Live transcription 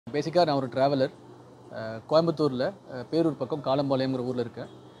பேசிக்காக நான் ஒரு ட்ராவலர். கோயம்புத்தூரில் பேரூர் பக்கம் காலம்பாளையம்ங்கிற ஊரில்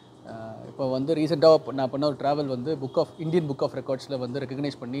இருக்கேன். இப்போ வந்து ரீசெண்டாக நான் பண்ண ஒரு ட்ராவல் வந்து இந்தியன் புக் ஆஃப் ரெக்கார்ட்ஸில் வந்து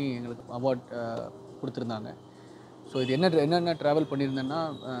ரெகக்னைஸ் பண்ணி எங்களுக்கு அவார்ட் கொடுத்துருந்தாங்க. ஸோ இது என்னென்ன travel பண்ணியிருந்தேன்னா,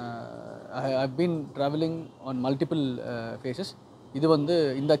 I been travelling on multiple faces. இது வந்து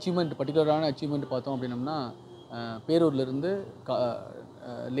இந்த பர்டிகுலரான அச்சீவ்மெண்ட் பார்த்தோம் அப்படின்னம்னா, பேரூர்லேருந்து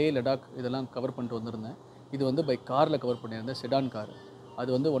லே, லடாக் இதெல்லாம் கவர் பண்ணிட்டு வந்திருந்தேன். இது வந்து பை காரில் கவர் பண்ணியிருந்தேன், செடான் கார். அது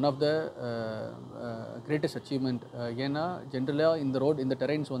வந்து one of the greatest achievement. ஏன்னா ஜென்ரலாக இந்த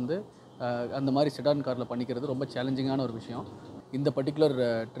டெரைன்ஸ் வந்து அந்த மாதிரி செடான் காரில் பண்ணிக்கிறது ரொம்ப சேலஞ்சிங்கான ஒரு விஷயம். இந்த பர்டிகுலர்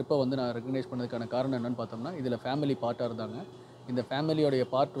ட்ரிப்பை வந்து நான் ரெகக்னைஸ் பண்ணதுக்கான காரணம் என்னென்னு பார்த்தோம்னா, இதில் ஃபேமிலி பார்ட்டாக இருந்தாங்க. இந்த ஃபேமிலியோடைய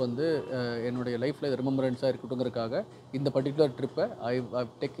பார்ட் வந்து என்னுடைய லைஃப்பில் ரிமெம்பரன்ஸாக இருக்கட்டுங்கிறதுக்காக இந்த particular ட்ரிப்பை I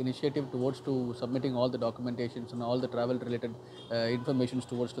take initiative towards to submitting all the documentations and all the travel related informations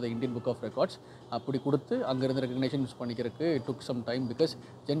towards to the Indian book of records. அப்படி கொடுத்து அங்கேருந்து ரெகக்னேஷன்ஸ் பண்ணிக்கிறதுக்கு it took some time. Because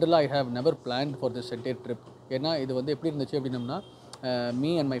ஜென்ரலாக I have never plant for this entire trip. ஏன்னா இது வந்து எப்படி இருந்துச்சு அப்படின்னம்னா,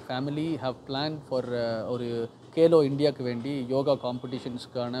 me and my family have plan for ஒரு கேலோ இந்தியாவுக்கு வேண்டி யோகா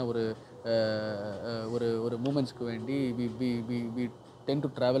காம்படிஷன்ஸ்க்கான ஒரு மூமெண்ட்ஸ்க்கு வேண்டி we tend to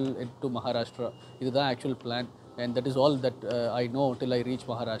travel into Maharashtra. இதுதான் actual plan. And that is all that I know till I reach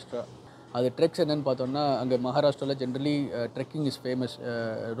Maharashtra. அது ட்ரெக்ஸ் என்னென்னு பார்த்தோம்னா, அங்கே மகாராஷ்டிராவில் ஜென்ரலி ட்ரெக்கிங் இஸ் ஃபேமஸ்.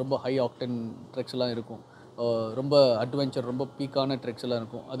 ரொம்ப ஹை ஆக்டன் ட்ரெக்ஸ்லாம் இருக்கும், ரொம்ப அட்வென்ச்சர், ரொம்ப பீக்கான ட்ரெக்ஸ் எல்லாம்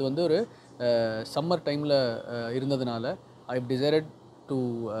இருக்கும். அது வந்து ஒரு சம்மர் டைமில் இருந்ததுனால I decided to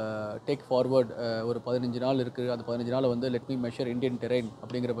take forward. ஒரு 15 நாள் இருக்குது. அந்த 15 நாள் வந்து let me measure Indian terrain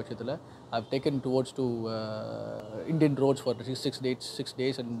அப்படிங்கிற பட்சத்தில் I've taken towards to Indian roads for 6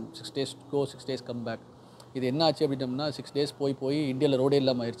 days and 6 days go 6 days come back. இது என்ன ஆச்சு அப்படின்னம்னா, 6 days போய் இந்தியாவில் ரோடே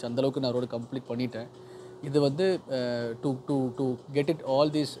இல்லாமல் ஆயிடுச்சு. அந்தளவுக்கு நான் ரோடு கம்ப்ளீட் பண்ணிட்டேன். இது வந்து to get it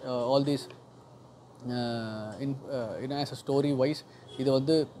all these as a story wise இது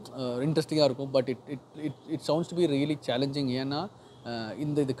வந்து இன்ட்ரெஸ்டிங்காக இருக்கும். But it sounds to be really challenging. ஏன்னா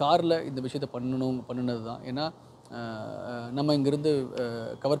இது காரில் இந்த விஷயத்தை பண்ணினது தான். ஏன்னா நம்ம இங்கேருந்து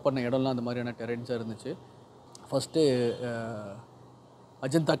கவர் பண்ண இடம்லாம் அந்த மாதிரியான டெரைன்ஸாக இருந்துச்சு. ஃபஸ்ட்டு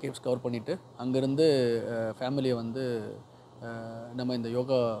அஜந்தா கேவ்ஸ் கவர் பண்ணிவிட்டு அங்கேருந்து ஃபேமிலியை வந்து நம்ம இந்த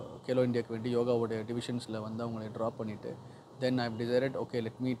யோகா கேலோ இந்தியாவுக்கு வேண்டி யோகாவோடைய டிவிஷன்ஸில் வந்து அவங்களை ட்ராப் பண்ணிவிட்டு தென் I decided okay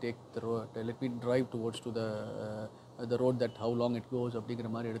let me drive towards to the road that how long it goes அப்படிங்கிற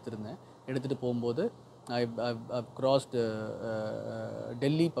மாதிரி எடுத்துகிட்டு போகும்போது I've crossed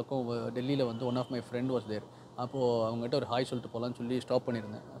டெல்லி பக்கம். டெல்லியில் வந்து one of my friend was there. அப்போது அவங்ககிட்ட ஒரு ஹாய் சொல்லிட்டு போகலான்னு சொல்லி ஸ்டாப்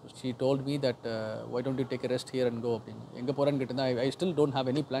பண்ணியிருந்தேன். She told me that why don't you take a rest here and go அப்படின்னு. எங்கே போகிறேன்னு கேட்டிருந்தேன். I still don't have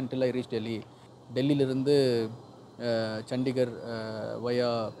any plan till I reach Delhi. டெல்லியிலேருந்து சண்டிகர்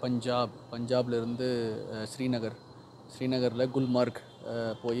வயா பஞ்சாப்லேருந்து ஸ்ரீநகரில் குல்மார்க்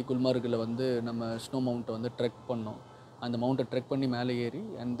போய் குல்மார்கில் வந்து நம்ம ஸ்னோ மவுண்ட்டை வந்து ட்ரெக் பண்ணோம். அந்த மவுண்ட்டை ட்ரெக் பண்ணி மேலே ஏறி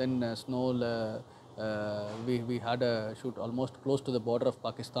and then ஸ்னோவில் we had a shoot almost close to the border of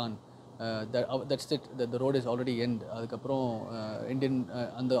Pakistan. That's it. The road is already end. அதுக்கப்புறம் இந்தியன்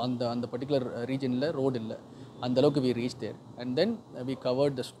அந்த பர்டிகுலர் ரீஜனில் ரோடு இல்லை. அந்தளவுக்கு we reached there and then we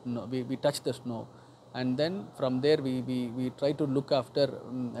covered the snow. We touched the snow and then from there we try to look after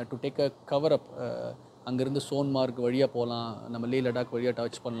to take a cover up. அங்கேருந்து சோன்மார்க் வழியாக போகலாம், நம்ம லே லடாக் வழியாக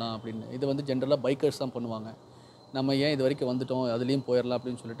டச் பண்ணலாம் அப்படின்னு. இது வந்து ஜென்ரலாக பைக்கர்ஸ் தான் பண்ணுவாங்க. நம்ம ஏன் இது வரைக்கும் வந்துட்டோம், அதுலேயும் போயிடலாம்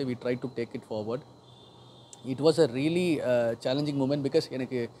அப்படின்னு சொல்லிட்டு we try to take it forward. It was a really challenging moment because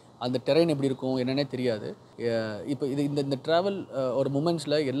எனக்கு அந்த டெரைன் எப்படி இருக்கும் என்னன்னே தெரியாது. இப்போ இந்த ட்ராவல் ஒரு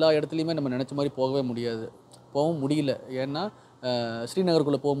மூமெண்ட்ஸில் எல்லா இடத்துலையுமே நம்ம நினச்ச மாதிரி போகவும் முடியல. ஏன்னா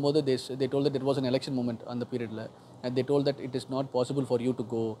ஸ்ரீநகருக்குள்ளே போகும்போது they told that it was an election moment அந்த பீரியடில் and they told that it is not possible for you to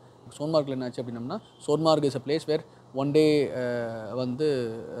go. சோன்மார்க்கில் என்னாச்சு அப்படின்னம்னா, Sonamarg is a place where one day வந்து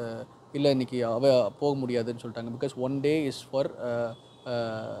இல்லை இன்றைக்கி போக முடியாதுன்னு சொல்லிட்டாங்க. Because one day is for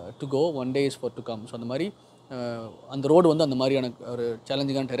to go, one day is for to come. So அந்த மாதிரி அந்த ரோடு வந்து அந்த மாதிரியான ஒரு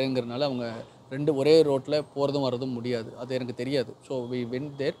சேலஞ்சிங்கான டெரைன்ங்கிறதுனால அவங்க ஒரே ரோட்டில் போகிறதும் வரதும் முடியாது. அது எனக்கு தெரியாது. So we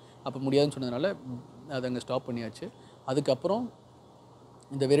went there. அப்போ முடியாதுன்னு சொன்னதுனால அதை அங்கே ஸ்டாப் பண்ணியாச்சு. அதுக்கப்புறம்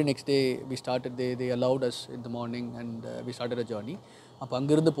இந்த very next day we started they allowed us in the morning and we started a journey. அப்போ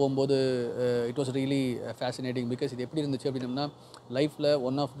அங்கேருந்து போகும்போது it was really fascinating. Because இது எப்படி இருந்துச்சு அப்படின்னம்னா, லைஃப்பில்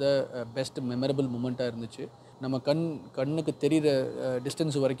one of the best memorable மூமெண்ட்டாக இருந்துச்சு. நம்ம கண்ணுக்கு தெரிகிற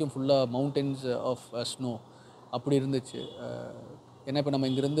டிஸ்டன்ஸ் வரைக்கும் ஃபுல்லாக மவுண்டன்ஸ் ஆஃப் ஸ்னோ அப்படி இருந்துச்சு. ஏன்னா இப்போ நம்ம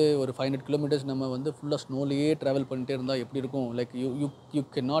இங்கேருந்து ஒரு 500 kilometers நம்ம வந்து ஃபுல்லாக ஸ்னோலேயே ட்ராவல் பண்ணிட்டே இருந்தால் எப்படி இருக்கும். Like you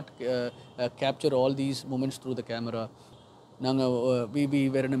can not capture all these moments through the camera. நாங்கள் we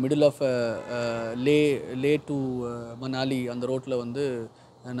were in the middle of Leh to Manali அந்த ரோட்டில் வந்து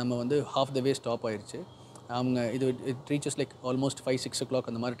நம்ம வந்து ஹாஃப் த வே ஸ்டாப் ஆயிடுச்சு. அவங்க it reaches like almost 5-6 o'clock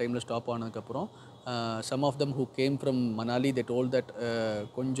அந்த மாதிரி டைமில் ஸ்டாப் ஆனதுக்கப்புறம் Some of them who came from Manali, they told that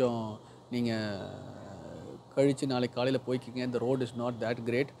கொஞ்சம் நீங்கள் கழித்து நாளைக்கு காலையில் போய்க்கிங்க, இந்த road is not that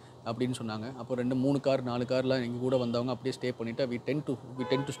great அப்படின்னு சொன்னாங்க. அப்போ 2-3 கார் 4 கார்லாம் எங்கள் கூட வந்தவங்க அப்படியே ஸ்டே பண்ணிவிட்டு we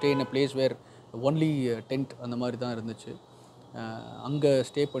tend to stay in a place where only tent அந்த மாதிரி தான் இருந்துச்சு. அங்கே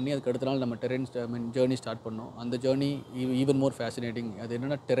ஸ்டே பண்ணி அதுக்கு அடுத்த நாள் நம்ம ஜேர்னி ஸ்டார்ட் பண்ணோம். அந்த ஜேர்னி ஈவன் மோர் ஃபேசினேட்டிங். அது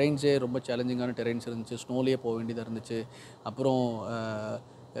என்னென்னா டெரெயின்ஸே ரொம்ப சேலஞ்சிங்கான டெரெயின்ஸ் இருந்துச்சு. ஸ்னோலேயே போக வேண்டியதாக இருந்துச்சு. அப்புறம்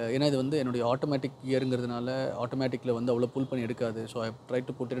ஏன்னா இது வந்து என்னுடைய ஆட்டோமேட்டிக் கியருங்கிறதுனால ஆட்டோமேட்டிக்கில் வந்து அவ்வளோ புல் பண்ணி எடுக்காது. So I try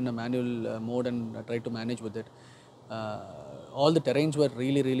to put it in a manual mode and try to manage with it. all the terrains were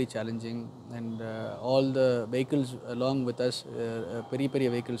really challenging, and all the vehicles along with us பெரிய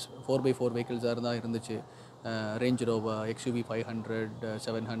vehicles 4x4 vehicles தான் இருந்துச்சு. Range rover, XUV 500,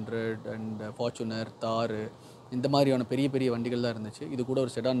 700 and Fortuner, தார், இந்த மாதிரியான பெரிய வண்டிகள் தான் இருந்துச்சு. இது கூட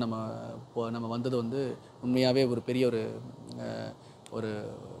ஒரு செடான் நம்ம வந்தது வந்து உண்மையாகவே ஒரு பெரிய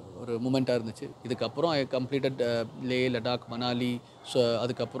ஒரு மூமெண்ட்டாக இருந்துச்சு. இதுக்கப்புறம் I completed Leh, Ladakh, Manali, so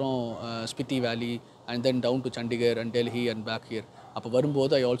அதுக்கப்புறம் ஸ்பிட்டி வேலி and then down to Chandigarh and Delhi and back here. அப்போ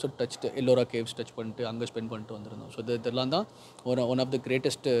வரும்போது I also touched Ellora caves touch பண்ணிட்டு அங்கே ஸ்பெண்ட் பண்ணிட்டு வந்திருந்தோம். ஸோ இதெல்லாம் தான் one of the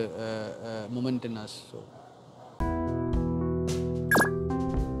greatest moment in us. So